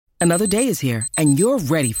Another day is here, and you're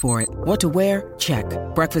ready for it. What to wear? Check.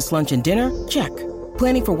 Breakfast, lunch, and dinner? Check.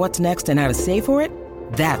 Planning for what's next and how to save for it?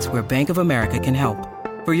 That's where Bank of America can help.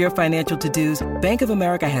 For your financial to-dos, Bank of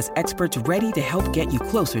America has experts ready to help get you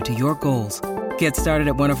closer to your goals. Get started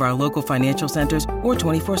at one of our local financial centers or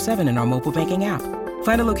 24/7 in our mobile banking app.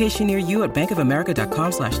 Find a location near you at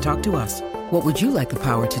bankofamerica.com/talktous. What would you like the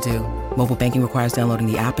power to do? Mobile banking requires downloading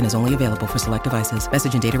the app and is only available for select devices.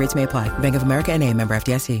 Message and data rates may apply. Bank of America N.A., member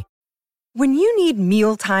FDIC. When you need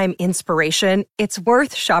mealtime inspiration, it's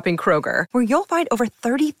worth shopping Kroger, where you'll find over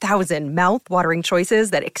 30,000 mouth-watering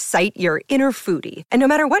choices that excite your inner foodie. And no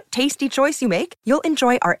matter what tasty choice you make, you'll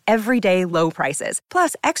enjoy our everyday low prices,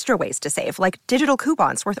 plus extra ways to save, like digital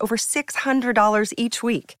coupons worth over $600 each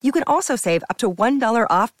week. You can also save up to $1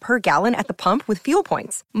 off per gallon at the pump with fuel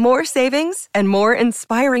points. More savings and more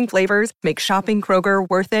inspiring flavors make shopping Kroger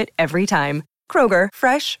worth it every time. Kroger,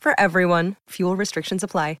 fresh for everyone. Fuel restrictions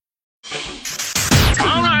apply.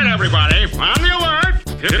 All right, everybody, on the alert.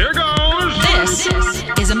 Here goes. This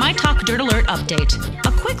is a My Talk Dirt Alert update.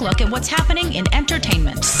 A quick look at what's happening in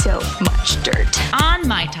entertainment. So much dirt. On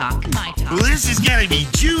My Talk. My Talk. Well, this is going to be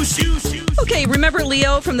juicy. Okay, remember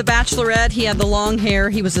Leo from The Bachelorette? He had the long hair.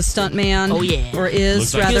 He was a stuntman. Oh, yeah. Or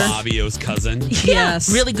is, Looks rather. like Fabio's cousin. Yes.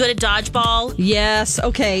 Really good at dodgeball. Yes.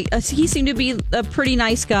 Okay. He seemed to be a pretty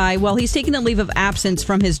nice guy. Well, he's taking a leave of absence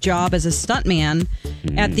from his job as a stuntman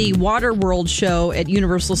at the Waterworld show at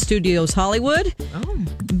Universal Studios Hollywood. Oh.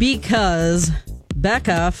 Because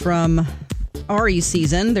Becca from Ari's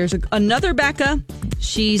season, there's another Becca.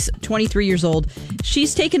 She's 23 years old.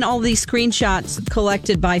 She's taken all these screenshots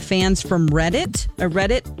collected by fans from Reddit, a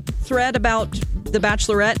Reddit thread about The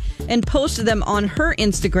Bachelorette, and posted them on her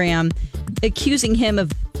Instagram, accusing him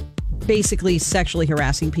of basically sexually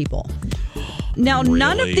harassing people. Now,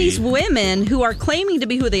 none of these women who are claiming to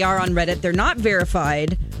be who they are on Reddit, they're not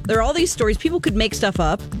verified. There are all these stories. People could make stuff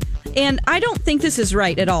up. And I don't think this is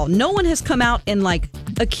right at all. No one has come out and,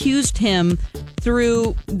 accused him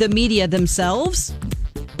through the media themselves,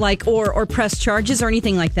 or press charges or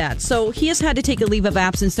anything like that. So he has had to take a leave of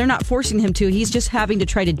absence. They're not forcing him to. He's just having to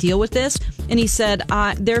try to deal with this. And he said,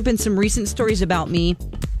 there have been some recent stories about me.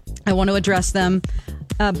 I want to address them.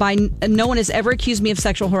 No one has ever accused me of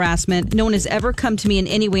sexual harassment. No one has ever come to me in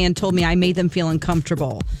any way and told me I made them feel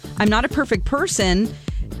uncomfortable. I'm not a perfect person,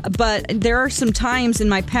 but there are some times in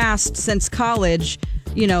my past since college,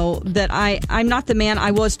 that I'm not the man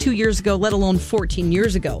I was 2 years ago, let alone 14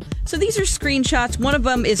 years ago. So these are screenshots. One of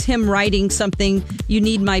them is him writing something, "You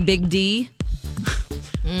need my big D,"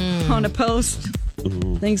 on a post.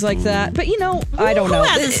 Things like that. But, I don't know. Who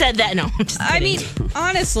hasn't said that? No, I'm just kidding.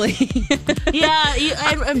 Honestly. Yeah,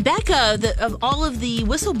 and Becca, all of the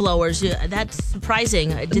whistleblowers, that's surprising.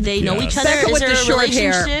 Did they know each other? Becca Is with there the a short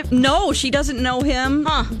relationship? hair. No, she doesn't know him.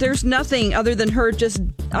 Huh. There's nothing other than her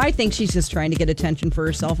I think she's just trying to get attention for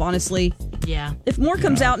herself, honestly. Yeah. If more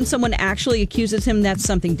comes out and someone actually accuses him, that's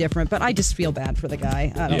something different. But I just feel bad for the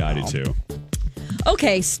guy. I don't know. I do too.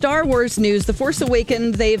 Okay, Star Wars news. The Force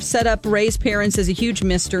Awakens, they've set up Rey's parents as a huge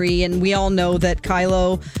mystery, and we all know that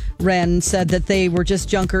Kylo Ren said that they were just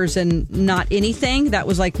junkers and not anything. That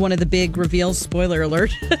was one of the big reveals. Spoiler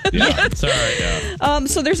alert. Yeah, it's all right, yeah.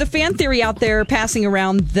 So there's a fan theory out there passing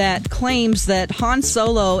around that claims that Han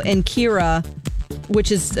Solo and Qi'ra,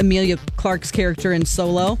 which is Emilia Clarke's character in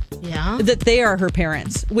Solo, that they are her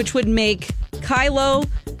parents, which would make Kylo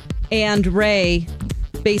and Rey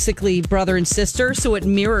basically brother and sister, so it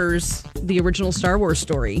mirrors the original Star Wars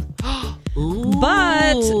story.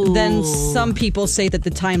 But then some people say that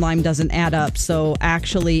the timeline doesn't add up, so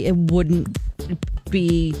actually it wouldn't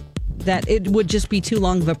be that, it would just be too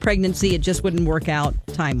long of a pregnancy. It just wouldn't work out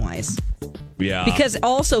time-wise. Yeah. Because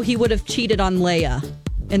also he would have cheated on Leia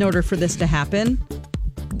in order for this to happen.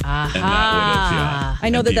 And that would have, I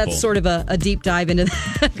know and that's sort of a deep dive into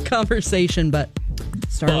that conversation, but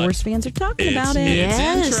Star Wars fans are talking about it. It's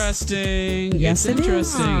interesting. Yes, it's it is.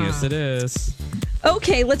 interesting. Yes, it is.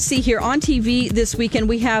 Okay, let's see here. On TV this weekend,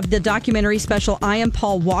 we have the documentary special I Am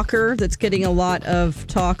Paul Walker that's getting a lot of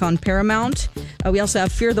talk on Paramount. We also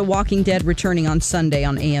have Fear the Walking Dead returning on Sunday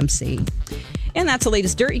on AMC. And that's the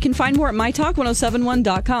latest dirt. You can find more at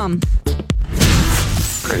mytalk1071.com.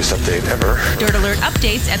 Greatest update ever. Dirt Alert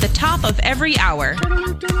updates at the top of every hour.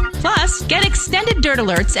 Plus, get extended Dirt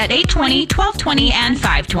Alerts at 8:20, 12:20, and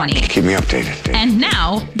 5:20. Keep me updated. And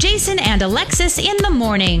now, Jason and Alexis in the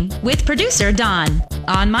morning with producer Don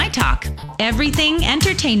on My Talk. Everything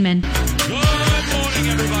entertainment. Good morning,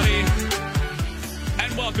 everybody.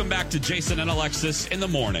 And welcome back to Jason and Alexis in the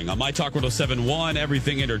morning on My Talk 107.1,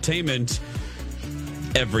 Everything Entertainment.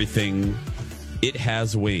 Everything. It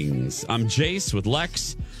has wings. I'm Jace with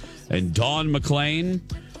Lex. and Dawn McClain.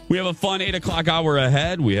 We have a fun 8 o'clock hour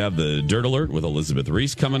ahead. We have the Dirt Alert with Elizabeth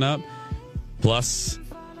Reese coming up. Plus,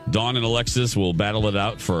 Dawn and Alexis will battle it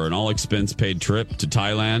out for an all-expense paid trip to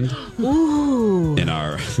Thailand. Ooh. In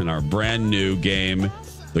our brand new game,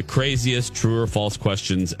 the craziest true or false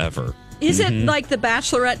questions ever. Is it like the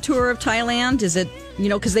Bachelorette tour of Thailand? Is it,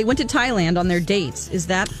 because they went to Thailand on their dates. Is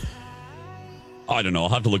that... I don't know. I'll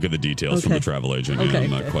have to look at the details from the travel agent. Okay.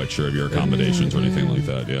 I'm not quite sure of your accommodations or anything like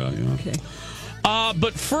that. Yeah. Okay.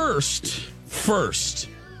 But first,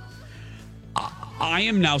 I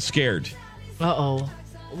am now scared. Uh-oh.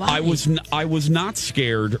 Why? I was not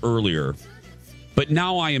scared earlier, but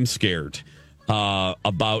now I am scared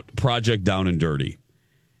about Project Down and Dirty.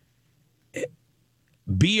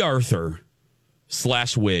 B. Arthur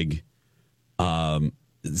 / Wig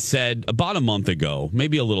said about a month ago,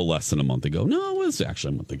 maybe a little less than a month ago. No, it was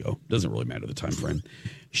actually a month ago. Doesn't really matter the time frame.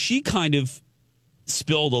 She kind of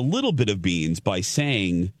spilled a little bit of beans by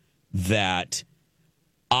saying that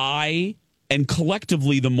I and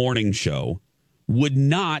collectively the morning show would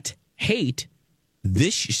not hate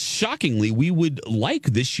this. Shockingly, we would like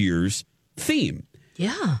this year's theme.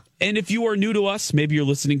 Yeah. And if you are new to us, maybe you're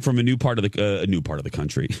listening from a new part of the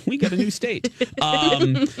country. We got a new state. If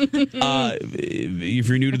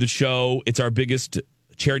you're new to the show, it's our biggest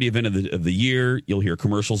charity event of the year. You'll hear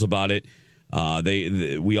commercials about it.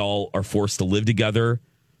 We all are forced to live together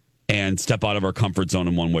and step out of our comfort zone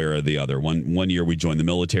in one way or the other. One year we joined the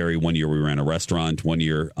military. 1 year we ran a restaurant. 1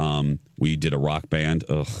 year we did a rock band.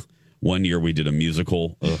 Ugh. 1 year we did a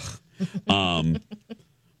musical. Ugh.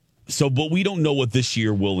 But we don't know what this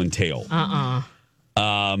year will entail.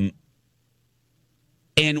 And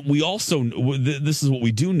we also, this is what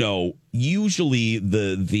we do know. Usually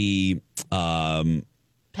the pattern,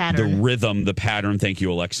 the rhythm, the pattern. Thank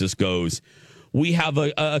you, Alexis. Goes. We have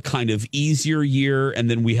a kind of easier year, and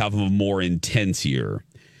then we have a more intense year.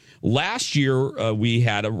 Last year we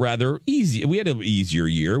had a rather easy. We had an easier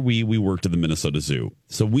year. We worked at the Minnesota Zoo,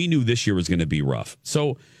 so we knew this year was going to be rough.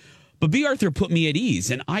 But B. Arthur put me at ease,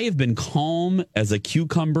 and I have been calm as a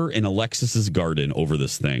cucumber in Alexis's garden over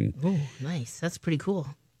this thing. Oh, nice. That's pretty cool.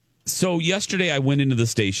 So yesterday I went into the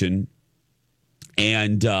station,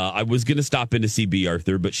 and I was going to stop in to see B.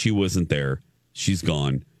 Arthur, but she wasn't there. She's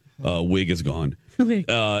gone. Wig is gone. And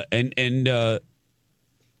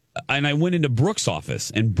I went into Brooke's office,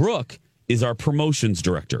 and Brooke is our promotions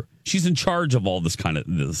director. She's in charge of all this kind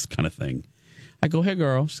of thing. I go, hey,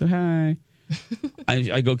 girl. She said, hi.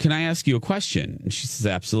 I go, can I ask you a question? And she says,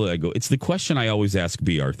 absolutely. I go, it's the question I always ask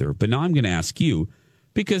B. Arthur, but now I'm going to ask you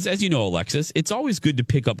because, as you know, Alexis, it's always good to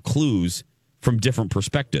pick up clues from different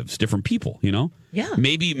perspectives, different people, Yeah.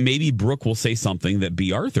 Maybe Brooke will say something that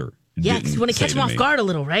B. Arthur Yeah, because you want to catch him off guard a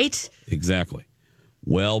little, right? Exactly.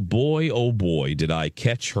 Well, boy, oh boy, did I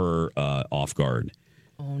catch her off guard.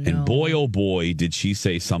 Oh, no. And boy, oh boy, did she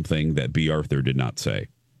say something that B. Arthur did not say.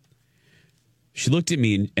 She looked at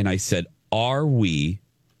me and I said, are we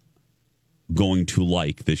going to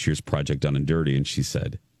like this year's Project Down and Dirty? And she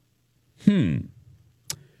said, you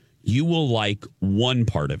will like one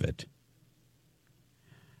part of it.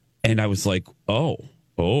 And I was like, oh.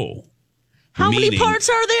 How many parts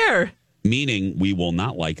are there? Meaning we will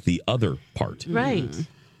not like the other part. Right.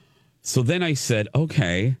 So then I said,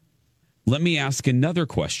 okay, let me ask another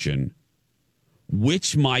question.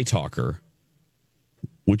 Which My Talker,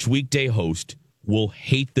 which weekday host will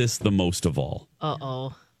hate this the most of all?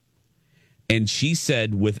 Uh-oh. And she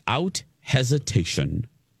said, without hesitation,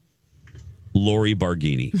 Lori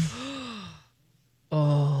Barghini.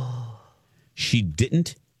 Oh. She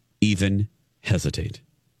didn't even hesitate.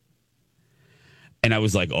 And I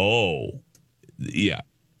was like, oh, yeah.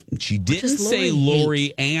 She didn't say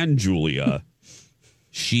Lori and Julia.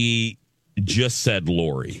 She just said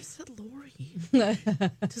Lori. She said Lori.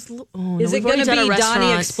 Is it going to be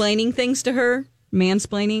Donnie explaining things to her?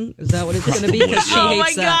 Mansplaining? Is that what it's going to be? Because she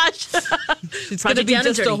hates that. It's going to be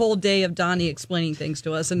just a whole day of Donnie explaining things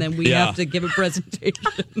to us, and then we have to give a presentation.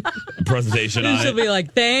 Presentation on it. She'll be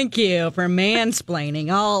like, thank you for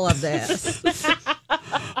mansplaining all of this.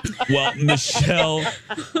 Well,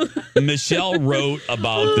 Michelle wrote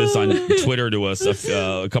about this on Twitter to us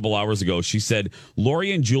a couple hours ago. She said,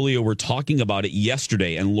 Lori and Julia were talking about it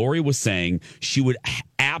yesterday, and Lori was saying she would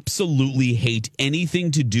absolutely hate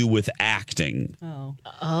anything to do with acting.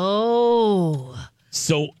 Oh.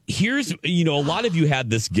 So here's, a lot of you had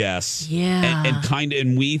this guess. Yeah.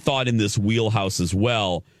 And we thought in this wheelhouse as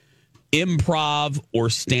well, improv or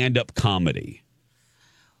stand-up comedy.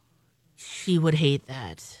 She would hate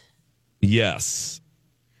that. Yes.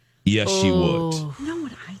 Yes, she would. You know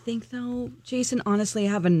what I think, though, Jason? Honestly,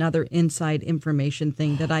 I have another inside information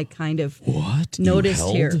thing that I kind of noticed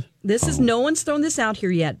here. This is no one's thrown this out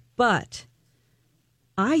here yet, but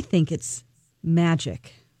I think it's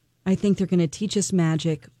magic. I think they're going to teach us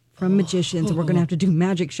magic from magicians, and we're going to have to do a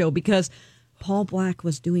magic show because Paul Black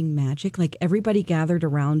was doing magic. Like, everybody gathered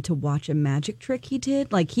around to watch a magic trick he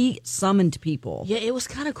did. Like, he summoned people. Yeah, it was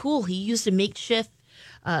kind of cool. He used a makeshift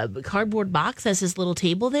cardboard box as his little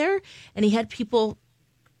table there, and he had people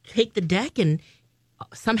take the deck, and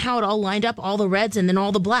somehow it all lined up, all the reds and then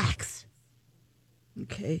all the blacks.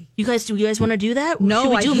 Okay. Do you guys want to do that? No, Should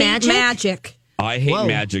we I do hate magic. I hate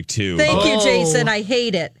magic, too. Thank you, Jason. I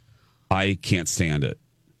hate it. I can't stand it.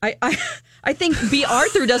 I think B.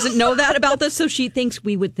 Arthur doesn't know that about this, so she thinks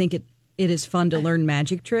we would think it is fun to learn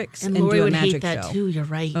magic tricks and Lori do a would magic hate that show. too. You're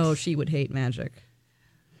right. Oh, she would hate magic.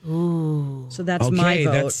 Ooh. So that's my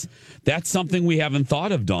vote. That's something we haven't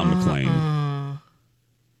thought of, Dawn McClain.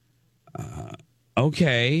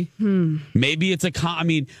 Okay. Maybe it's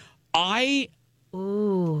I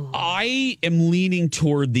am leaning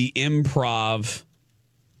toward the improv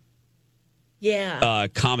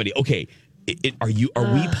comedy. Okay. Are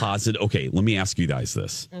we positive? Okay, let me ask you guys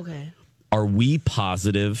this. Okay. Are we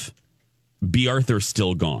positive B. Arthur's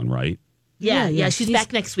still gone, right? Yeah. She's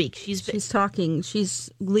back next week. She's talking. She's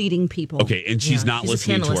leading people. Okay, and she's not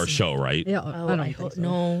listening to our show, right? Yeah, I don't think so.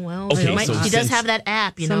 No, well, Okay, she does have that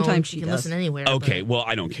app, Sometimes she can does. listen anywhere. Okay, well,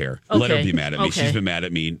 I don't care. Let her be mad at me. Okay. She's been mad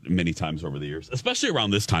at me many times over the years, especially around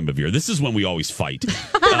this time of year. This is when we always fight.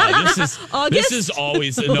 This is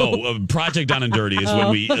always Project Down and Dirty is when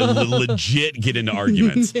we legit get into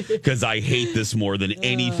arguments because I hate this more than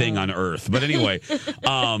anything on earth. But anyway,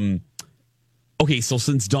 okay, so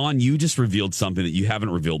since Dawn, you just revealed something that you haven't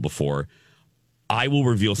revealed before, I will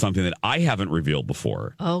reveal something that I haven't revealed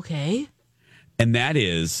before. Okay. And that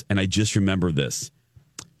is, and I just remember this,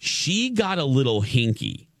 she got a little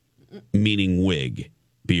hinky, meaning wig,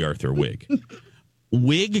 B. Arthur wig.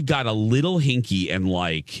 Wig got a little hinky and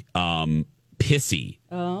pissy.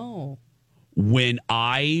 Oh. When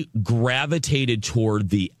I gravitated toward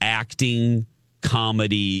the acting,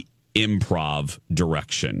 comedy, improv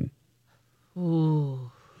direction.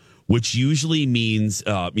 Ooh. Which usually means,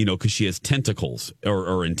 because she has tentacles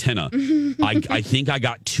or antenna. I think I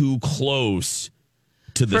got too close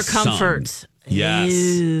to the For comfort. sun. Yes.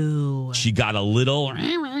 Ew. She got a little.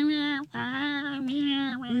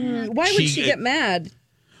 Why would she get mad?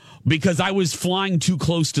 Because I was flying too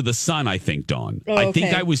close to the sun, I think, Dawn. Oh, I think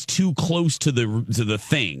okay. I was too close to the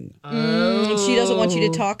thing. She doesn't want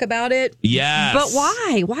you to talk about it? Yes. But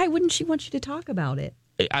why? Why wouldn't she want you to talk about it?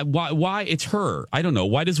 Why? It's her. I don't know.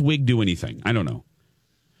 Why does Wig do anything? I don't know.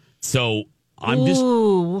 So I'm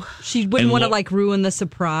Ooh. She wouldn't want to ruin the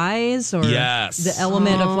surprise or the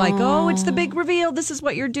element of it's the big reveal. This is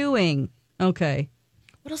what you're doing. Okay.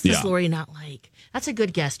 What else does Lori not like? That's a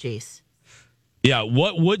good guess, Jace. Yeah.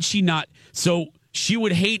 What would she not? So she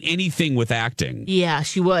would hate anything with acting. Yeah,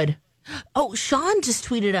 she would. Oh, Sean just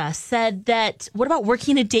tweeted us, said that, what about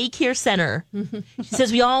working in a daycare center? She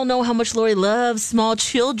says, we all know how much Lori loves small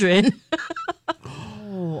children.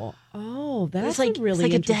 That's it's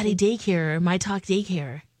like a daddy daycare, My Talk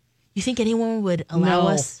daycare. You think anyone would allow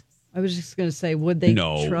us? I was just going to say, would they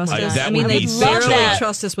trust us? That I mean, would they'd be love such a- to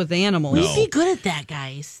trust us with animals. No. We'd be good at that,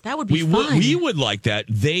 guys. That would be fun. We would like that.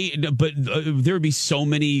 But there would be so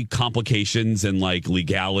many complications and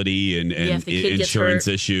legality and if the kid gets insurance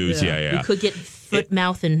hurt. issues. Yeah. We could get foot,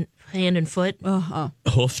 mouth, and hand and foot.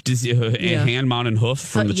 Hoof, hand, mount, and hoof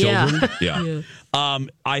from the children. Yeah.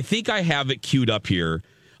 I think I have it queued up here.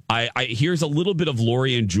 Here's a little bit of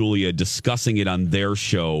Lori and Julia discussing it on their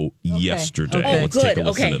show yesterday. Okay. Let's take a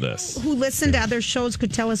listen to this. Who listen to other shows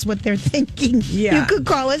could tell us what they're thinking. Yeah. You could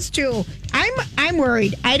call us too. I'm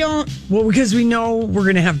worried. I don't. Well, because we know we're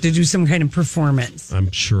going to have to do some kind of performance.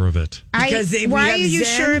 I'm sure of it. Why are you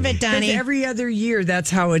sure of it, Donnie? Because every other year, that's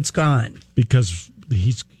how it's gone. Because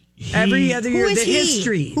every other year, Who is the he?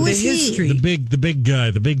 history, Who is he? history, the big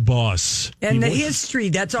guy, the big boss, and the history.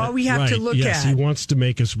 That's all we have to look yes, at. he wants to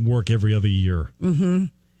make us work every other year. Mm-hmm.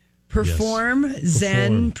 Perform, Yes.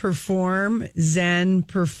 zen, perform, zen,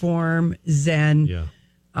 perform, zen. Yeah.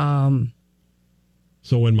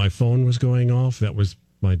 So when my phone was going off, that was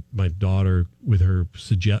my daughter with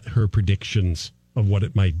her predictions of what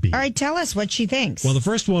it might be. All right, tell us what she thinks. Well, the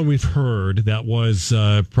first one we've heard, that was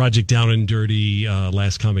Project Down and Dirty,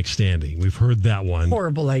 Last Comic Standing. We've heard that one.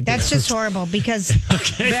 Horrible idea. That's just horrible because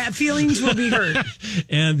bad feelings will be hurt.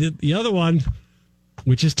 And the other one,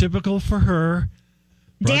 which is typical for her,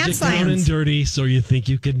 Project Dance Down Lands. and Dirty, so you think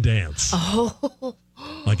you can dance. Oh.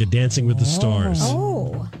 Like a Dancing with the Stars.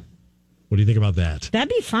 Oh. What do you think about that? That'd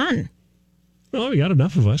be fun. Well, we got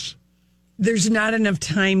enough of us. There's not enough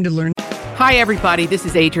time to learn. Hi, everybody. This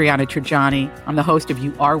is Adriana Trajani. I'm the host of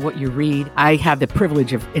You Are What You Read. I have the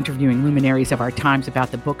privilege of interviewing luminaries of our times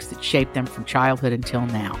about the books that shaped them from childhood until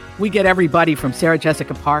now. We get everybody from Sarah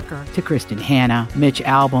Jessica Parker to Kristen Hanna, Mitch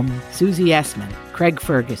Albom, Susie Essman, Craig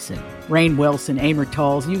Ferguson, Rainn Wilson, Amor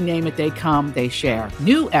Tolls, you name it, they come, they share.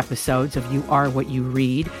 New episodes of You Are What You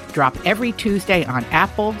Read drop every Tuesday on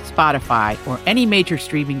Apple, Spotify, or any major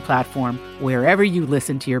streaming platform wherever you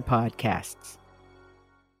listen to your podcasts.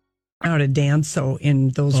 How to dance so in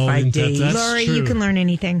those 5 days. Lori, you can learn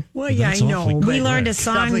anything. Well, yeah, I know. We learned a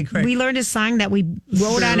song. We learned a song that we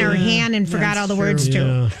wrote on our hand and forgot all the words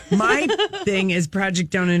to. My thing is Project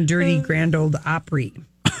Down and Dirty Grand Old Opry.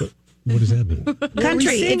 What does that mean?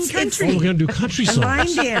 Country. It's country. Oh, we're going to do country songs.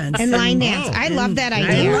 Line dance. And line dance. I love that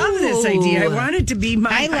idea. I love this idea. I want it to be my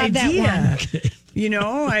idea. I love that one. Okay. You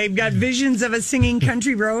know, I've got visions of a singing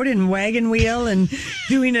country road and wagon wheel and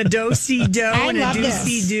doing a do-si-do and a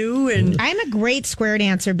do-si-do. And I'm a great square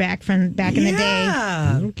dancer back in the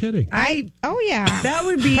day. No kidding. That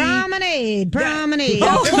would be promenade. I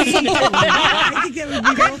think that would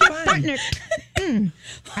be real fun. Partner.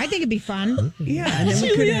 I think it'd be fun. Yeah, and then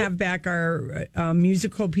we could have back our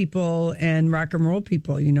musical people and rock and roll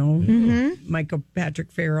people. You know, Michael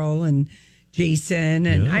Patrick Farrell and Jason,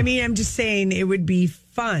 and I mean, I'm just saying it would be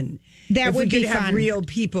fun. That would be fun. Have fun. real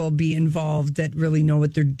people be involved that really know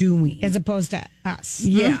what they're doing, as opposed to us.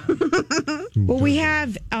 Yeah. Well, we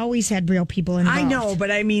have always had real people involved. I know,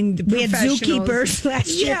 but I mean, we had zookeepers last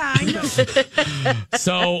year. Yeah, I know.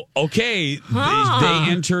 So, okay, they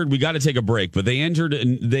entered. We got to take a break, but they entered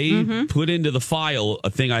and they put into the file a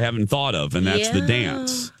thing I haven't thought of, and that's the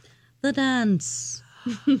dance. The dance.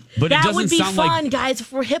 But that it doesn't would be sound fun, like, guys.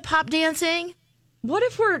 If we're hip hop dancing, What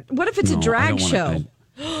if it's a drag show?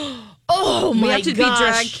 oh my We have to gosh. be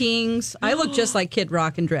drag kings. I look just like Kid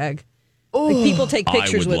Rock and drag. Like people take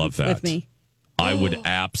pictures I would love that. with me. I would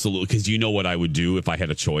absolutely, because you know what I would do if I had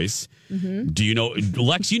a choice. Do you know,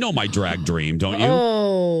 Lex? You know my drag dream, don't you?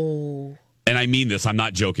 Oh, And I mean this. I'm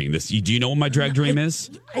not joking. Do you know what my drag dream is?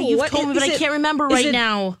 you've told me, but I can't remember right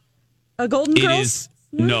now. A Golden It Girls? is.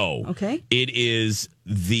 No. Okay. It is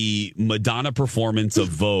the Madonna performance of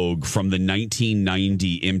Vogue from the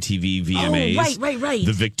 1990 MTV VMAs. Oh, right.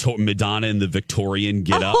 The Madonna in the Victorian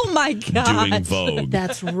get-up. Oh, my God. Doing Vogue.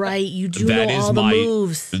 That's right. You do That know is all the my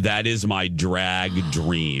moves. that is my drag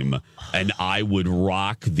dream, and I would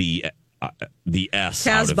rock the S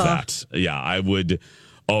out of Casbah. that. Yeah, I would.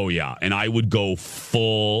 Oh yeah, and I would go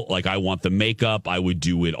full. Like I want the makeup. I would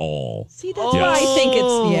do it all. See, that's what I think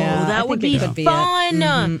it's. Yeah, that I would think be it could fun.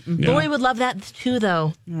 Lori Yeah. would love that too,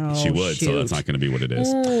 though. Oh, She would, so that's not going to be what it is.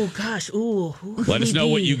 Oh gosh, ooh. Who could Let us we know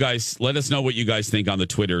what be? you guys. Let us know what you guys think on the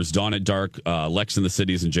Twitters. Dawn at Dark, Lex in the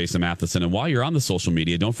Cities, and Jason Matheson. And while you're on the social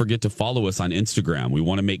media, don't forget to follow us on Instagram. We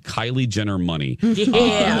want to make Kylie Jenner money.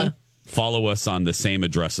 Yeah. Follow us on the same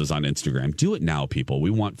addresses on Instagram. Do it now, people. We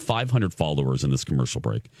want 500 followers in this commercial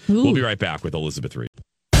break. We'll be right back with Elizabeth Reed.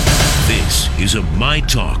 This is a My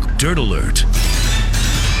Talk Dirt Alert.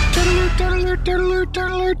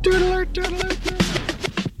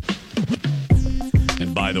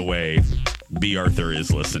 And by the way, B. Arthur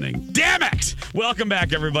is listening. Damn it! Welcome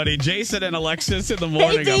back, everybody. Jason and Alexis in the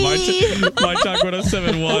morning on My Talk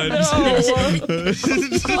 1071.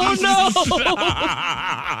 Oh no!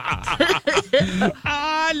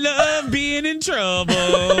 I love being in trouble.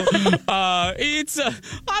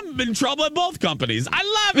 I'm in trouble at both companies. I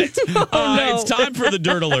love it. It's time for the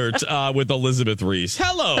Dirt Alert with Elizabeth Reese.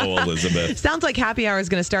 Hello, Elizabeth. Sounds like happy hour is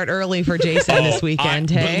going to start early for Jason this weekend.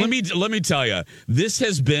 Hey, but let me tell you, this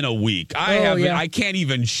has been a week. I can't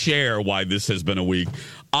even share why this has been a week.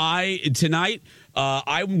 Tonight.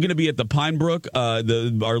 I'm going to be at the Pine Brook, our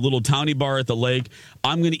little towny bar at the lake.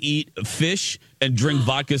 I'm going to eat fish and drink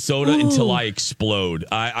vodka soda until I explode.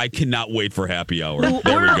 I cannot wait for happy hour. There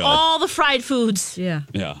we Order go. all the fried foods. Yeah.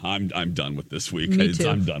 Yeah, I'm done with this week. Me too.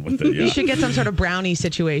 I'm done with it. Yeah. you should get some sort of brownie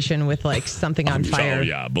situation with like something on fire. Oh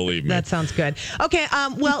yeah, believe me. That sounds good. Okay,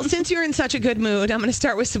 well, since you're in such a good mood, I'm going to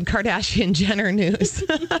start with some Kardashian Jenner news.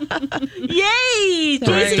 Yay!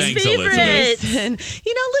 Jason's Thanks, favorite. Elizabeth. And,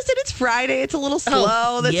 listen, it's Friday. It's a little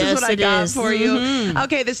slow. This is what I got for you.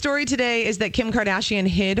 Okay, the story today is that Kim Kardashian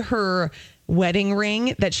hid her wedding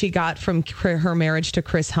ring that she got from her marriage to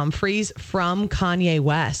Chris Humphries from Kanye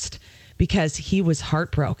West because he was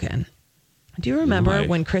heartbroken. Do you remember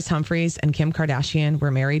when Chris Humphries and Kim Kardashian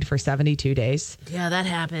were married for 72 days? Yeah, that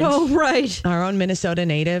happened. Oh, right. Our own Minnesota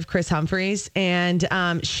native, Chris Humphries. And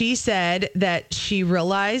she said that she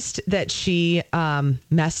realized that she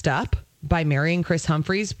messed up by marrying Chris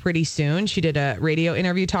Humphries pretty soon. She did a radio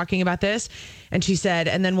interview talking about this. And she said,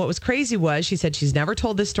 and then what was crazy was she said she's never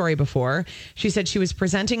told this story before. She said she was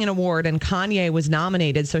presenting an award and Kanye was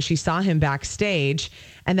nominated. So she saw him backstage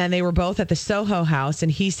and then they were both at the Soho House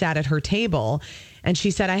and he sat at her table. And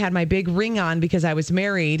she said, I had my big ring on because I was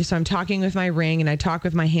married. So I'm talking with my ring and I talk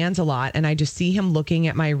with my hands a lot. And I just see him looking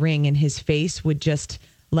at my ring and his face would just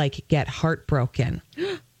like get heartbroken.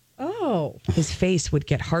 Oh. His face would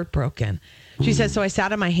get heartbroken. She said, so I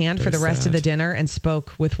sat on my hand for the rest of the dinner and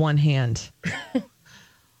spoke with one hand.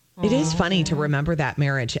 It is funny to remember that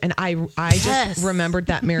marriage. And I just remembered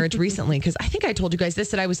that marriage recently because I think I told you guys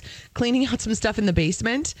this, that I was cleaning out some stuff in the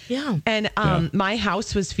basement. Yeah. And my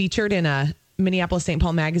house was featured in a Minneapolis St.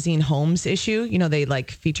 Paul Magazine Homes issue. You know, they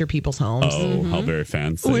like feature people's homes. Oh, how very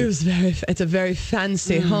fancy. Oh, it's a very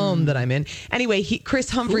fancy home that I'm in. Anyway,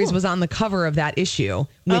 Chris Humphries was on the cover of that issue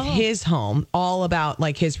with his home, all about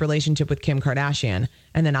like his relationship with Kim Kardashian.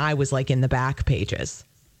 And then I was like in the back pages.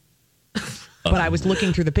 But I was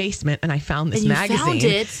looking through the basement and I found this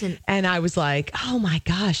magazine. And I was like, oh my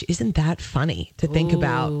gosh, isn't that funny to think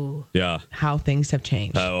about how things have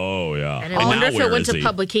changed? Oh, yeah. And I wonder if it went to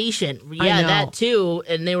publication. Yeah, that too.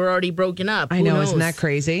 And they were already broken up. I know. Isn't that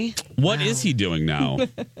crazy? What is he doing now?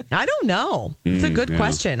 I don't know. It's a good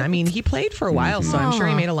question. I mean, he played for a while, so I'm sure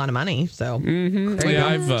he made a lot of money. So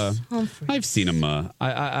I've seen him.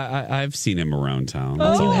 I've seen him around town.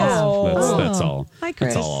 That's all. That's all. Hi,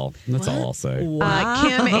 Chris. That's all I'll say. Wow.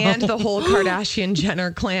 Kim and the whole Kardashian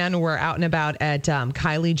Jenner clan were out and about at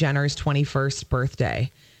Kylie Jenner's 21st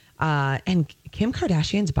birthday. And Kim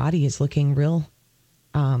Kardashian's body is looking real,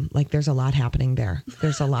 like there's a lot happening there.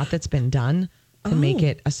 There's a lot that's been done to make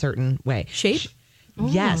it a certain way. Shape?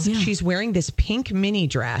 Yes. Yeah. She's wearing this pink mini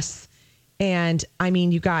dress. And I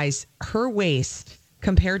mean, you guys, her waist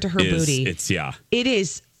compared to her booty. It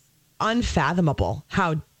is unfathomable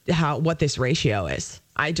what this ratio is.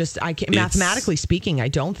 I can't, mathematically speaking, I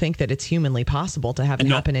don't think that it's humanly possible to have it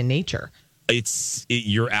happen in nature.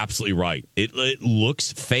 You're absolutely right. It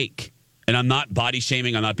looks fake, and I'm not body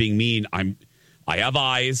shaming. I'm not being mean. I have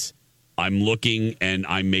eyes. I'm looking, and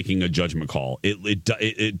I'm making a judgment call.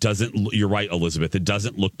 It doesn't. You're right, Elizabeth. It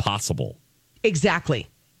doesn't look possible. Exactly.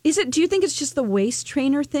 Do you think it's just the waist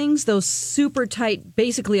trainer things, those super tight,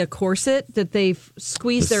 basically a corset that they've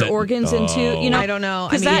squeezed their organs into? You know, I don't know.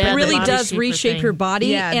 Because that really does reshape your body.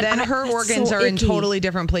 Yeah, and then her organs are in totally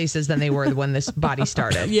different places than they were when this body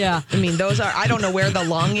started. Yeah. I mean, I don't know where the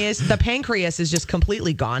lung is. The pancreas is just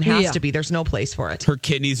completely gone. Has to be. There's no place for it. Her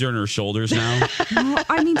kidneys are in her shoulders now. No,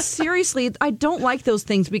 I mean, seriously, I don't like those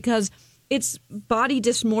things because it's body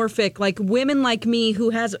dysmorphic. Like women like me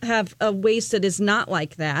who have a waist that is not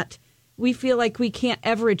like that, we feel like we can't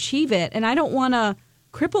ever achieve it. And I don't want to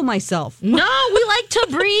cripple myself. No, we like to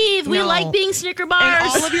breathe. We like being Snicker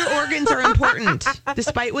bars. And all of your organs are important,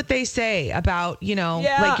 despite what they say about,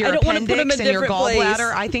 like your appendix and your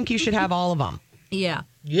gallbladder. I think you should have all of them. Yeah.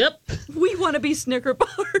 Yep. We want to be Snicker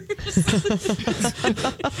bars.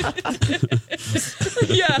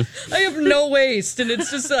 Yeah. I have no waist. And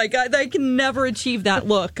it's just like, I can never achieve that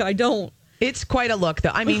look. I don't. It's quite a look, though.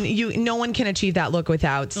 I mean, no one can achieve that look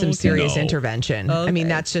without some serious intervention. Okay. I mean,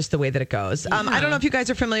 that's just the way that it goes. I don't know if you guys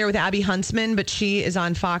are familiar with Abby Huntsman, but she is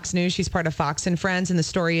on Fox News. She's part of Fox and Friends, and the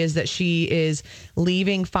story is that she is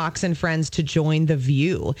leaving Fox and Friends to join The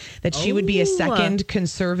View, that she would be a second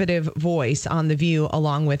conservative voice on The View,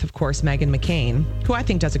 along with, of course, Meghan McCain, who I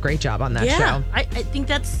think does a great job on that show. I think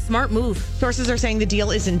that's a smart move. Sources are saying the deal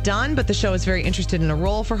isn't done, but the show is very interested in a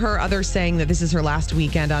role for her. Others saying that this is her last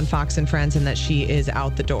weekend on Fox and Friends, and that she is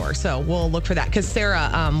out the door. So we'll look for that because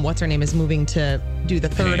Sarah, what's her name, is moving to do the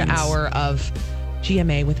third hour of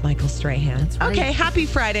GMA with Michael Strahan. Right. Okay, happy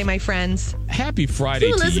Friday, my friends. Happy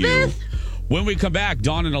Friday to you. When we come back,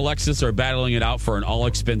 Dawn and Alexis are battling it out for an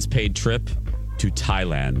all-expense paid trip to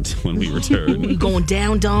Thailand when we return. We going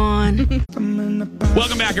down, Dawn.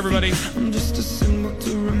 Welcome back, everybody.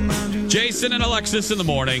 Jason and Alexis in the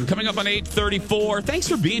morning. Coming up on 8:34. Thanks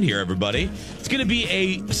for being here, everybody. It's going to be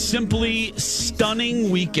a simply stunning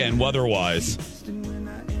weekend weather-wise.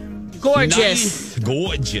 Gorgeous.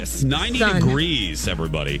 90 degrees,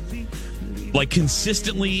 everybody. Like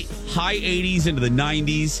consistently high 80s into the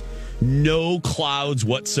 90s. No clouds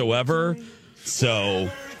whatsoever. So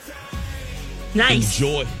nice.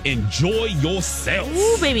 Enjoy yourself.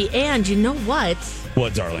 Ooh, baby. And you know what?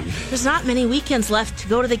 What, darling? There's not many weekends left to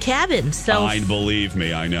go to the cabin. So believe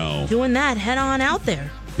me, I know. Doing that, head on out there.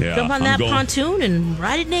 Yeah, jump on that pontoon and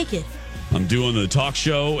ride it naked. I'm doing the talk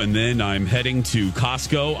show, and then I'm heading to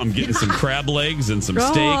Costco. I'm getting some crab legs and some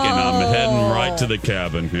steak, and I'm heading right to the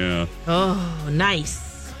cabin. Yeah. Oh,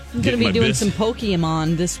 nice. I'm going to be doing some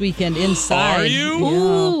Pokemon this weekend inside. Are you? Yeah.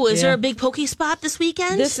 Ooh, is there a big Poke spot this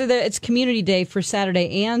weekend? It's Community Day for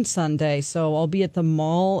Saturday and Sunday, so I'll be at the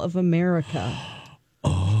Mall of America.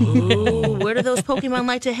 Ooh, where do those Pokemon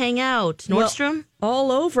like to hang out? Nordstrom? Well,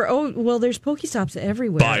 all over. Oh, well, there's Pokestops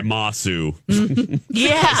everywhere. By Masu.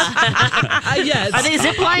 Yeah. Yes. Are they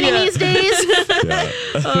ziplining these days?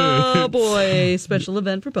 Oh, boy. Special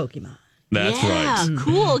event for Pokemon. That's right.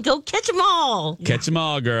 Cool. Go catch them all. Catch them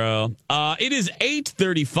all, girl. It is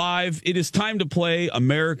 8:35. It is time to play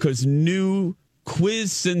America's new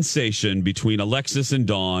quiz sensation between Alexis and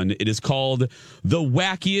Dawn. It is called the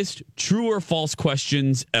wackiest true or false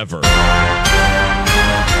questions ever.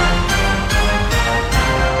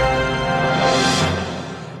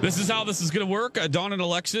 This is how this is going to work. Dawn and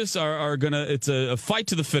Alexis are going to, it's a fight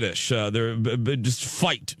to the finish. They're just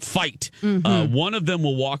fight. Mm-hmm. One of them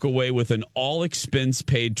will walk away with an all expense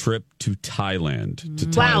paid trip to Thailand.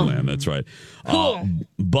 Thailand, that's right. Cool.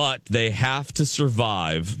 But they have to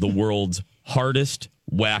survive the world's hardest,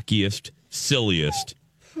 wackiest, silliest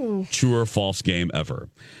true or false game ever.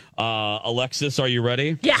 Alexis, are you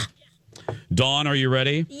ready? Yeah. Dawn, are you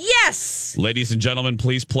ready? Yes. Ladies and gentlemen,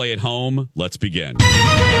 please play at home. Let's begin.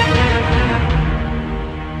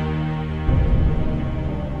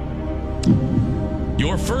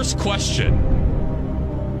 Your first question.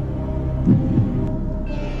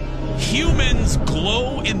 Humans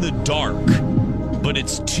glow in the dark, but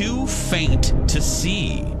it's too faint to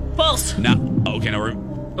see. False. Now,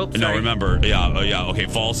 remember. Okay,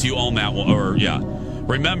 false. You own that one.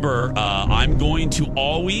 Remember, I'm going to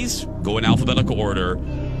always go in alphabetical order.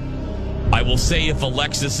 I will say if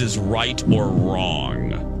Alexis is right or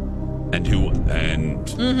wrong.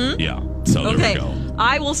 So there we go.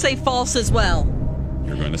 I will say false as well.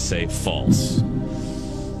 You're going to say false. And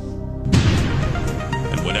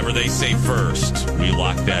whatever they say first, we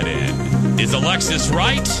lock that in. Is Alexis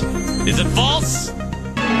right? Is it false? No.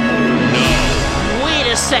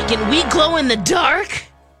 Wait a second. We glow in the dark?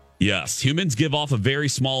 Yes, humans give off a very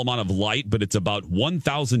small amount of light, but it's about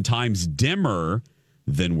 1,000 times dimmer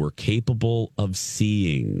than we're capable of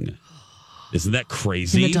seeing. Isn't that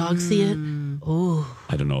crazy? Can the dogs see it? Oh,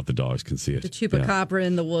 I don't know if the dogs can see it. The chupacabra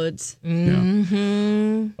in the woods.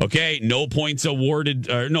 Mm-hmm. Yeah. Okay, no points awarded.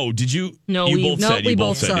 Did you? No, you both said. We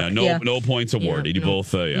both said. No points awarded. You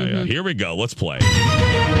both. Yeah. Here we go. Let's play.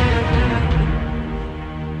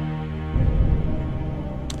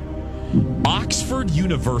 Oxford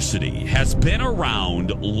University has been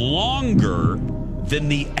around longer than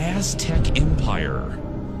the Aztec Empire.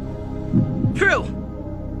 True.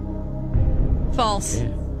 False. Yeah.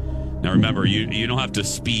 Now remember, you don't have to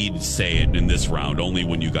speed say it in this round, only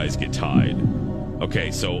when you guys get tied.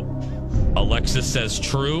 Okay, so Alexis says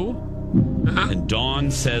true, and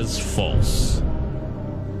Dawn says false.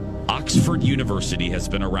 Oxford University has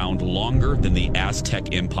been around longer than the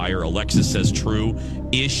Aztec Empire. Alexis says true.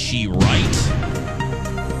 Is she right?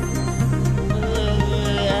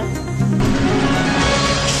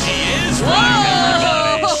 She is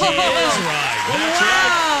right, everybody. She is right. That's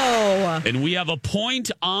right. And we have a point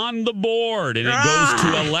on the board, and it goes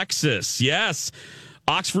to Alexis. Yes.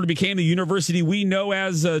 Oxford became the university we know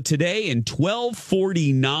as today in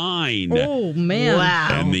 1249. Oh, man. Wow.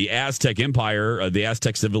 And the Aztec Empire, the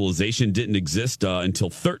Aztec civilization didn't exist until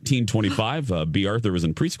 1325. B. Arthur was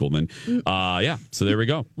in preschool then. So there we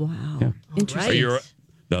go. Wow. Yeah. Interesting.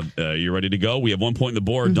 Are you ready to go? We have 1 point on the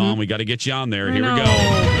board. Dawn, we got to get you on there. Here we go.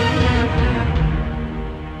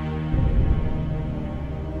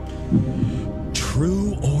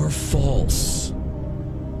 True or false?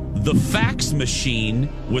 The fax machine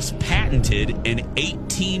was patented in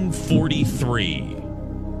 1843.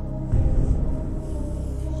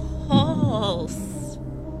 False.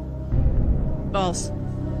 False.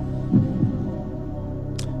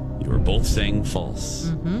 You were both saying false.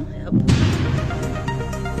 Mm-hmm.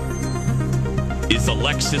 Yep. Is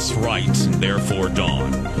Alexis right, and therefore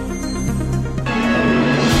Dawn? No.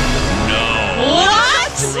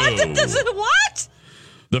 What? True. What?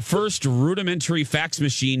 The first rudimentary fax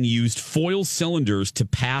machine used foil cylinders to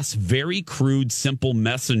pass very crude, simple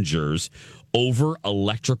messengers over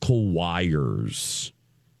electrical wires.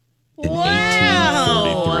 In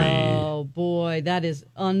 1843. Oh, boy. That is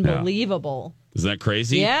unbelievable. Yeah. Isn't that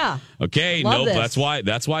crazy? Yeah. Okay. Love this.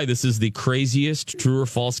 That's why this is the craziest true or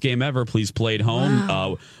false game ever. Please play at home.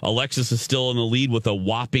 Wow. Alexis is still in the lead with a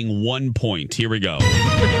whopping 1 point. Here we go.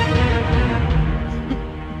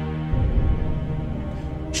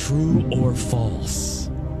 True or false?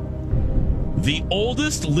 The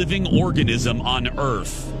oldest living organism on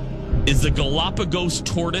Earth is the Galapagos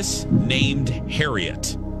tortoise named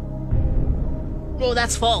Harriet. Oh,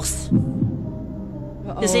 that's false.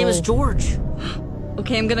 His name is George.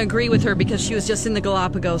 Okay, I'm going to agree with her because she was just in the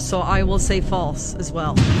Galapagos, so I will say false as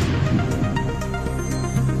well. You are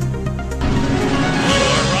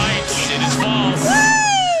right. It is false.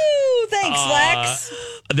 Woo! Thanks, Lex.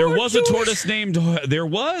 There was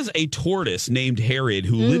a tortoise named Herod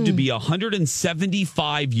who lived to be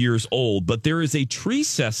 175 years old, but there is a tree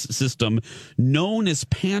system known as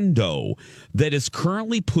Pando that is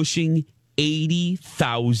currently pushing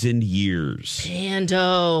 80,000 years.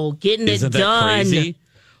 Pando, getting Isn't it done. That crazy?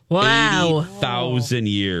 Wow. 80,000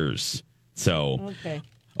 years. So,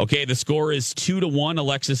 okay, the score is 2-1.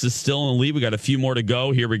 Alexis is still in the lead. We got a few more to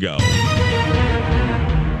go. Here we go.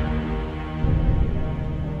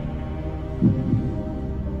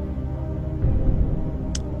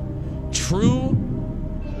 True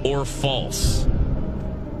or false?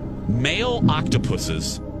 Male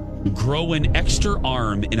octopuses grow an extra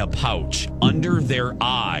arm in a pouch under their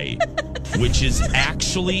eye, which is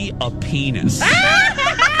actually a penis. An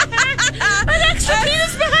extra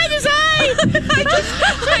penis behind his eye.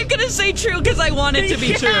 I'm going to say true because I want it to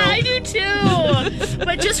be true. I do too.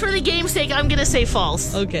 But just for the game's sake, I'm going to say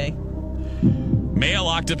false. Okay. Male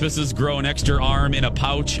octopuses grow an extra arm in a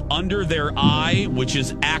pouch under their eye, which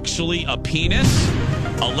is actually a penis.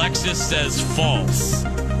 Alexis says false.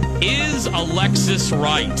 Is Alexis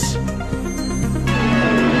right? No.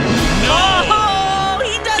 Oh,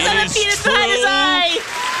 he does have a penis behind his eye.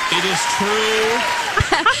 It is true.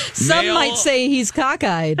 Some might say he's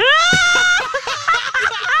cockeyed.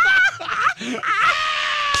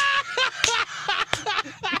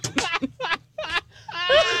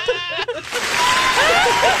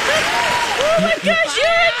 Oh my gosh, you're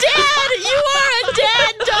a dad! You are a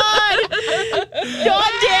dad, Dawn!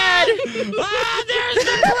 Dawn Dad! There's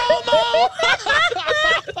the promo!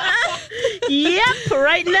 Yep,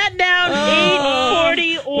 writing that down.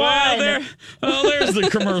 8:41. Well, there's the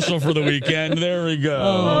commercial for the weekend. There we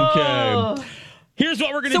go. Okay. Here's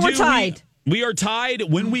what we're going to do. So we're tied. We are tied.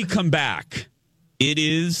 When we come back, it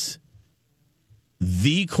is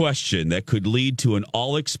the question that could lead to an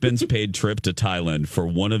all-expense-paid trip to Thailand for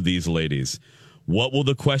one of these ladies. What will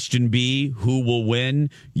the question be? Who will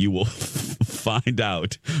win? You will find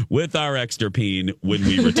out with our extra peen when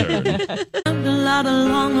we return.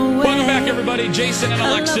 Welcome back, everybody. Jason and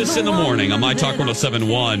Alexis in the morning on My Talk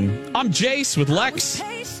 107.1. I'm Jace with Lex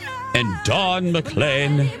and Dawn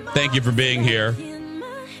McClain. Thank you for being here.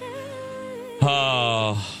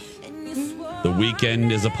 The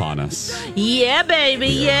weekend is upon us. Yeah, baby,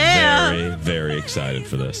 yeah. Very, very excited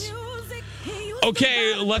for this.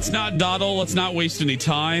 Okay, let's not dawdle. Let's not waste any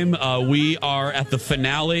time. We are at the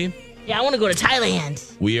finale. Yeah, I want to go to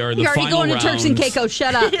Thailand. We are the You're already final going round. to Turks and Caicos.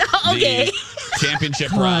 Shut up. Okay. The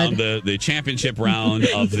championship round. The championship round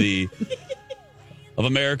of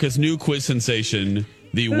America's new quiz sensation.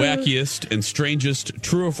 The wackiest and strangest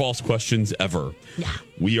true or false questions ever. Yeah.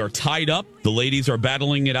 We are tied up. The ladies are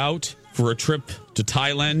battling it out for a trip to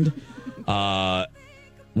Thailand.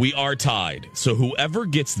 We are tied. So whoever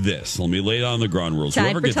gets this, let me lay it on the ground rules. Tied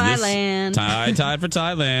Whoever for gets Thailand. This, tied for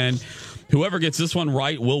Thailand. Whoever gets this one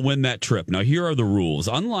right will win that trip. Now, here are the rules.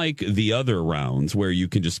 Unlike the other rounds where you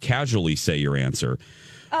can just casually say your answer,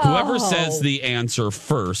 whoever says the answer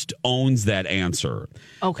first owns that answer.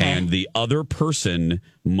 Okay. And the other person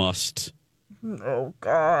must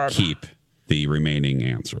keep the remaining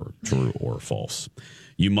answer, true or false.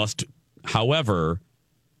 You must, however,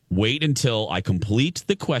 wait until I complete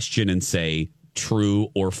the question and say true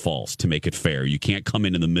or false to make it fair. You can't come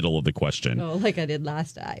in the middle of the question. Oh, like I did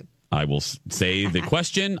last time. I will say the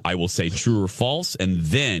question, I will say true or false, and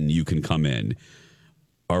then you can come in.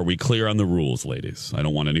 Are we clear on the rules, ladies? I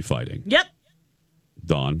don't want any fighting. Yep.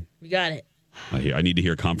 Dawn? We got it. I need to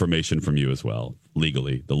hear confirmation from you as well.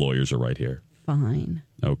 Legally, the lawyers are right here. Fine.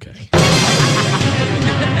 Okay.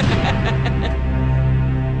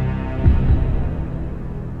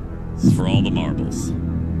 This is for all the marbles.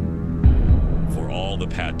 For all the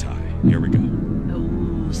pad thai. Here we go.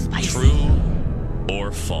 Oh, spicy. True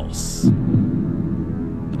or false?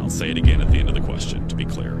 And I'll say it again at the end of the question to be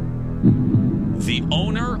clear. The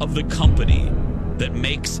owner of the company that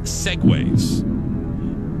makes Segways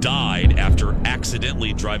died after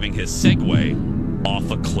accidentally driving his Segway off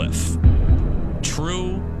a cliff.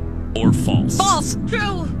 True or false? False.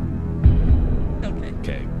 True.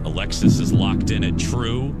 Okay. Alexis is locked in at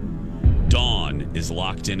true. Dawn is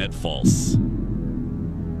locked in at false.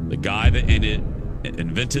 The guy that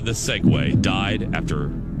invented the Segway died after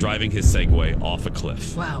driving his Segway off a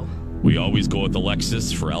cliff. Wow. We always go with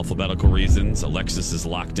Alexis for alphabetical reasons. Alexis is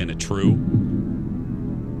locked in at true.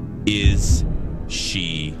 Is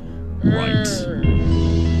she right.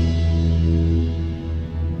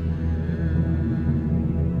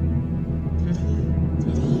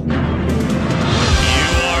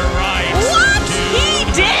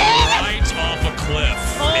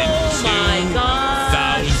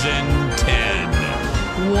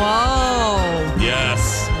 Whoa.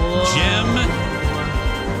 Yes. Whoa. Jim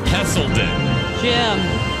Hesselden. Jim.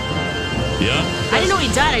 Yeah. I didn't know he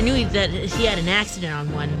died. I knew that he had an accident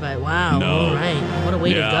on one, but wow. No. All right. What a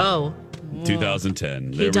way to go.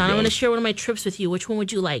 2010. Hey, Don, I'm going to share one of my trips with you. Which one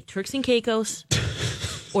would you like? Turks and Caicos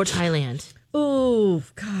or Thailand? Oh,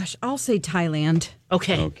 gosh. I'll say Thailand.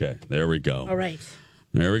 Okay. Okay. There we go. All right.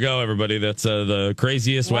 There we go, everybody. That's the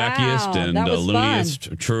craziest, wackiest, and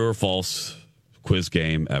looniest true or false quiz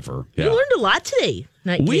game ever. Yeah. We learned a lot today.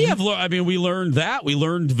 We learned that. We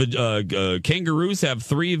learned kangaroos have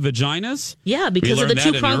 3 vaginas. Yeah, because of the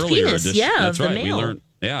 2-pronged penis. Edition. Yeah, that's of right. the male. We learned,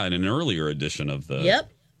 in an earlier edition of the.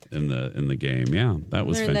 Yep. In the game, yeah, that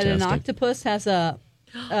was fantastic. That an octopus has a.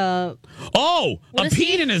 A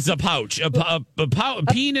peen in his pouch. A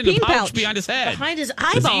peen in a pouch behind his head. Behind his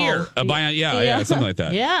eyeball. His ear. Something like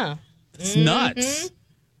that. Yeah. It's nuts.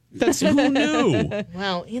 That's who knew.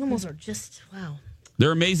 Wow, animals are just, wow.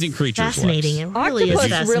 They're amazing creatures. Fascinating. It really is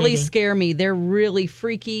fascinating. Really scare me. They're really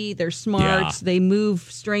freaky. They're smart. Yeah. They move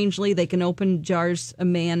strangely. They can open jars of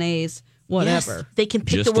mayonnaise, whatever. Yes, they can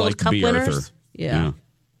pick just the World like Cup winners. Arthur. Yeah.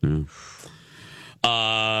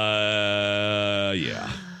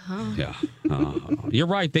 You're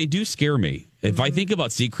right. They do scare me. If I think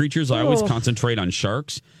about sea creatures, I always concentrate on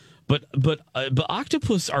sharks. But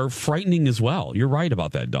octopus are frightening as well. You're right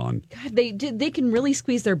about that, Dawn. God, they can really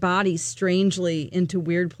squeeze their bodies strangely into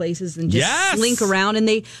weird places and just slink around, and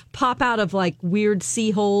they pop out of like weird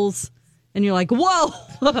sea holes. And you're like, whoa!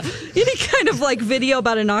 Any kind of like video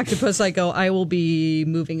about an octopus, I go, I will be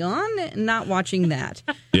moving on and not watching that.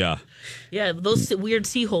 Yeah. Yeah, those weird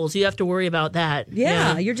sea holes, you have to worry about that.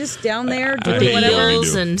 Yeah, you're just down there doing whatever.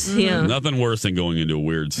 Nothing worse than going into a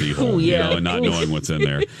weird sea hole, and not knowing what's in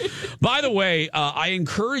there. By the way, I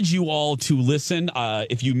encourage you all to listen.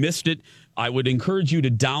 If you missed it, I would encourage you to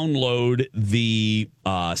download the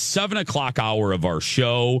 7 o'clock hour of our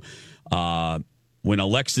show. When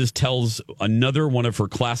Alexis tells another one of her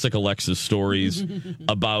classic Alexis stories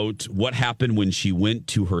about what happened when she went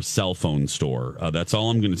to her cell phone store. That's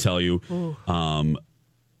all I'm going to tell you.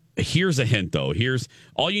 Here's a hint, though. Here's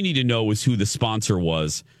all you need to know is who the sponsor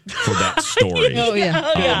was for that story.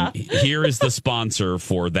 Here is the sponsor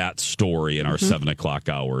for that story in our 7 o'clock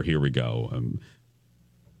hour. Here we go.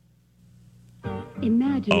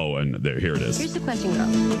 Imagine. Here it is. Here's the question, girl.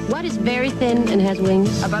 What is very thin and has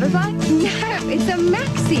wings? A butterfly? No, it's a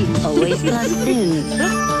maxi. Always plus thin.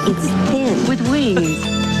 It's thin with wings.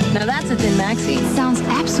 Now that's a thin maxi. Sounds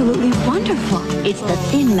absolutely wonderful. It's the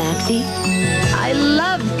thin maxi. I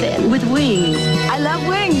love thin with wings. I love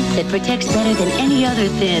wings. It protects better than any other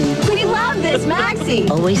thin. We love this maxi.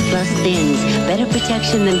 Always plus thins. Better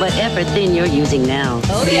protection than whatever thin you're using now.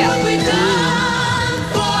 Oh yeah. Here we go.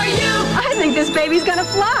 I think this baby's gonna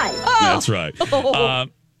fly. That's right.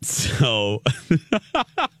 So,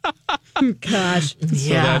 gosh.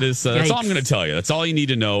 So that's all I'm going to tell you. That's all you need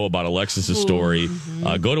to know about Alexis's story.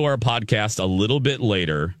 Go to our podcast a little bit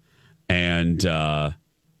later and find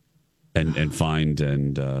can find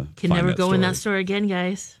never that go story. in that store again,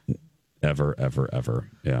 guys. Ever.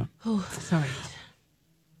 Yeah. Oh, sorry.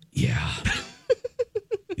 Yeah.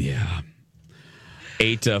 Yeah.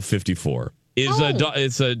 8:54. Is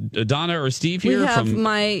Donna or Steve here? We have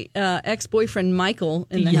my ex-boyfriend Michael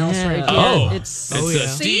in the house right here. It's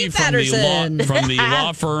Steve from the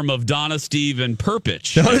law firm of Donna, Steve, and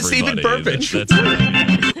Perpich. Donna, Steve, and Perpich.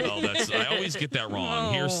 I always get that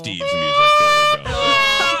wrong. Here's Steve's music.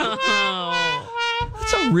 There we go.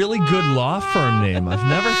 That's a really good law firm name. I've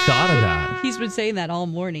never thought of that. He's been saying that all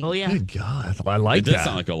morning. Oh, yeah. Good God. I like that. It does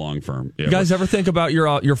sound like a long firm. Yeah, you guys ever think about your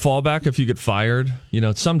fallback if you get fired? You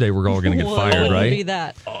know, someday we're all going to get fired, right? Be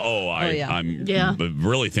that. I'm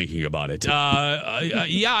really thinking about it.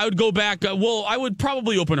 I would go back. I would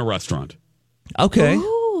probably open a restaurant. Okay.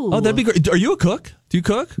 Ooh. Oh, that'd be great. Are you a cook? Do you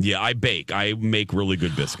cook? Yeah, I bake. I make really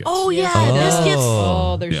good biscuits. Oh, yeah. Biscuits.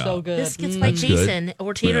 Oh, they're so good. Biscuits by Jason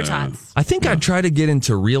or tater tots. I think I'd try to get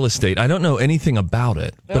into real estate. I don't know anything about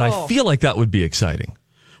it, but I feel like that would be exciting.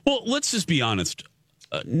 Well, let's just be honest.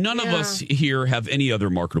 None of us here have any other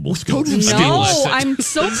marketable skills. No, I'm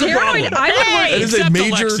so paranoid. It is a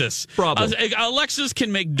major problem. Alexis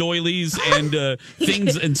can make doilies and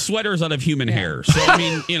things and sweaters out of human hair. So, I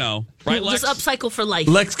mean, right, Lex? Just upcycle for life.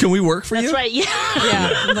 Lex, can we work for you? That's right,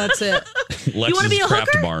 yeah, that's it. Lex's you want to be a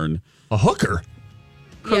Craft hooker? Barn. A hooker?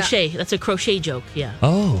 Crochet. Yeah. That's a crochet joke. Yeah.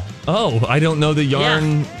 Oh, I don't know the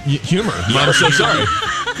yarn humor. I'm so sorry.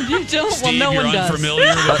 You don't? Steve, well, no you're one does. Unfamiliar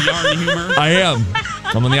with yarn humor? I am.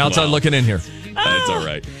 I'm on the outside looking in here. That's all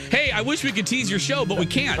right. Hey, I wish we could tease your show, but we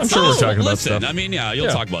can't. I'm sure we're talking about stuff. I mean, you'll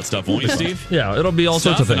talk about stuff, won't you, Steve? Yeah, it'll be all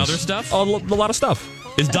sorts of things. And other stuff? A lot of stuff.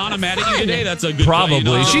 Is Donna mad at you today? That's a good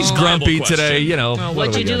Probably. She's grumpy today,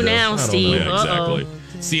 What'd you do now, Steve? Yeah, exactly.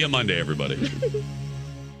 See you Monday, everybody.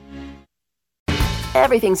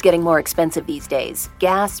 Everything's getting more expensive these days.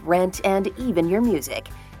 Gas, rent, and even your music.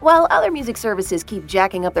 While other music services keep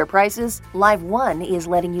jacking up their prices, Live One is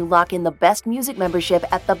letting you lock in the best music membership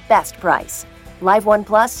at the best price. Live One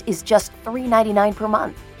Plus is just $3.99 per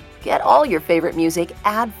month. Get all your favorite music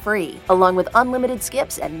ad-free, along with unlimited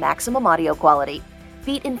skips and maximum audio quality.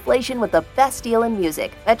 Beat inflation with the best deal in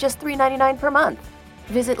music at just $3.99 per month.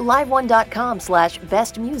 Visit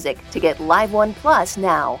liveone.com/bestmusic to get Live One Plus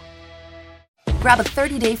now. Grab a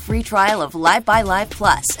 30-day free trial of Live by Live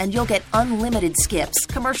Plus, and you'll get unlimited skips,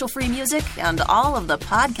 commercial-free music, and all of the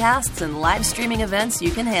podcasts and live streaming events you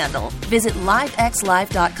can handle. Visit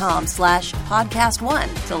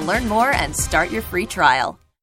livexlive.com/podcast1 to learn more and start your free trial.